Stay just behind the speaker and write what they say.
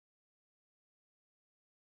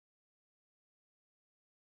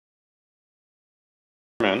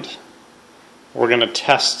we're going to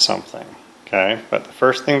test something, okay? But the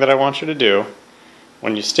first thing that I want you to do,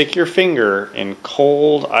 when you stick your finger in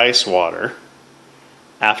cold ice water,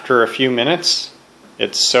 after a few minutes,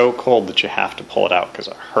 it's so cold that you have to pull it out because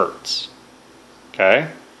it hurts, okay?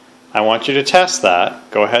 I want you to test that.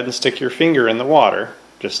 Go ahead and stick your finger in the water.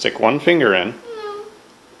 Just stick one finger in.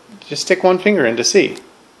 Just stick one finger in to see.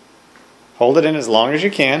 Hold it in as long as you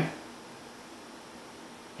can.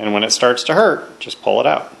 And when it starts to hurt, just pull it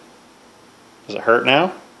out. Does it hurt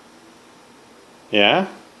now? Yeah?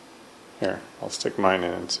 Here, I'll stick mine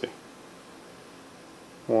in and see.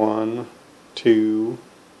 1, 2,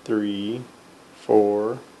 3,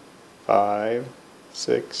 4, 5,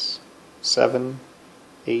 6, 7,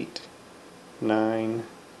 8, 9,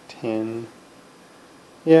 10.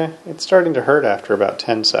 Yeah, it's starting to hurt after about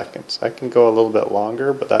 10 seconds. I can go a little bit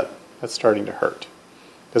longer, but that's starting to hurt.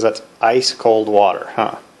 Because that's ice cold water,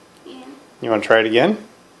 huh? Yeah. You want to try it again?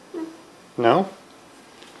 No?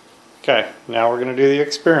 Okay, now we're going to do the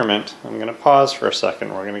experiment. I'm going to pause for a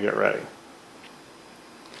second. We're going to get ready.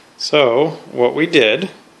 So, what we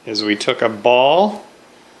did is we took a ball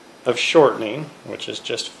of shortening, which is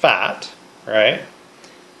just fat, right?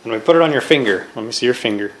 And we put it on your finger. Let me see your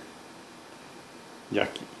finger.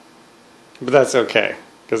 Yucky. But that's okay,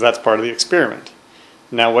 because that's part of the experiment.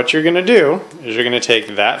 Now what you're going to do is you're going to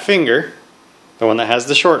take that finger, the one that has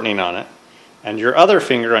the shortening on it, and your other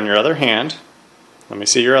finger on your other hand. Let me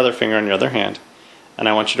see your other finger on your other hand. And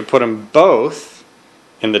I want you to put them both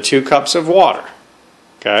in the 2 cups of water.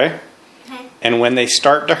 Okay? Okay. And when they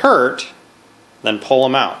start to hurt, then pull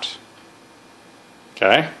them out.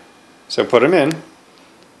 Okay? So put them in,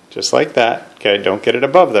 just like that. Okay, don't get it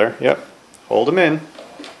above there. Yep. Hold them in.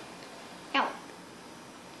 Ow.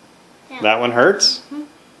 No. That one hurts? Mm-hmm.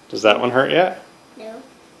 Does that one hurt yet? No.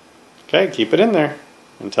 Okay, keep it in there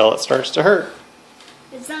until it starts to hurt.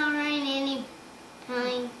 It's not hurting any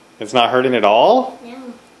time. It's not hurting at all?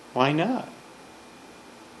 No. Why not?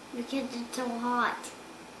 Because it's so hot.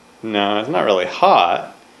 No, it's not really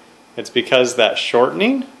hot. It's because that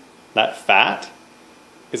shortening, that fat,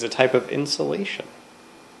 is a type of insulation.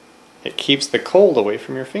 It keeps the cold away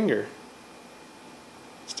from your finger.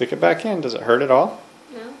 Stick it back in. Does it hurt at all?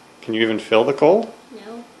 No. Can you even feel the cold?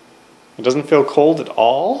 No. It doesn't feel cold at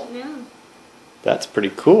all? No. That's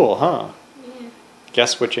pretty cool, huh? Yeah.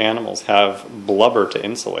 Guess which animals have blubber to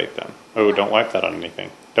insulate them? Oh, don't wipe that on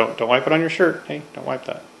anything. Don't wipe it on your shirt. Hey, don't wipe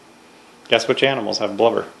that. Guess which animals have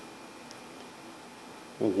blubber?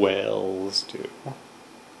 Whales do.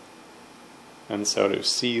 And so do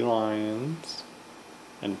sea lions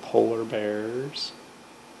and polar bears.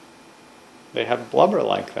 They have blubber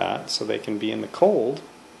like that so they can be in the cold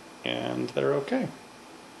and they're okay.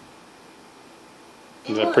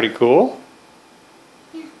 Is that pretty cool?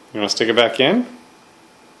 Yeah. You want to stick it back in?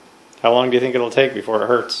 How long do you think it'll take before it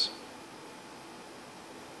hurts?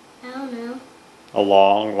 I don't know. A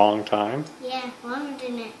long, long time? Yeah, longer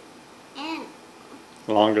than it. And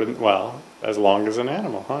Longer than, well, as long as an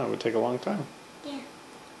animal, huh? It would take a long time. yeah.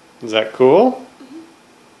 Is that cool?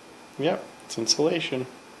 Mm-hmm. Yep, it's insulation.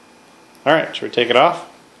 Alright, should we take it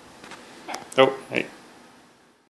off? Oh, hey.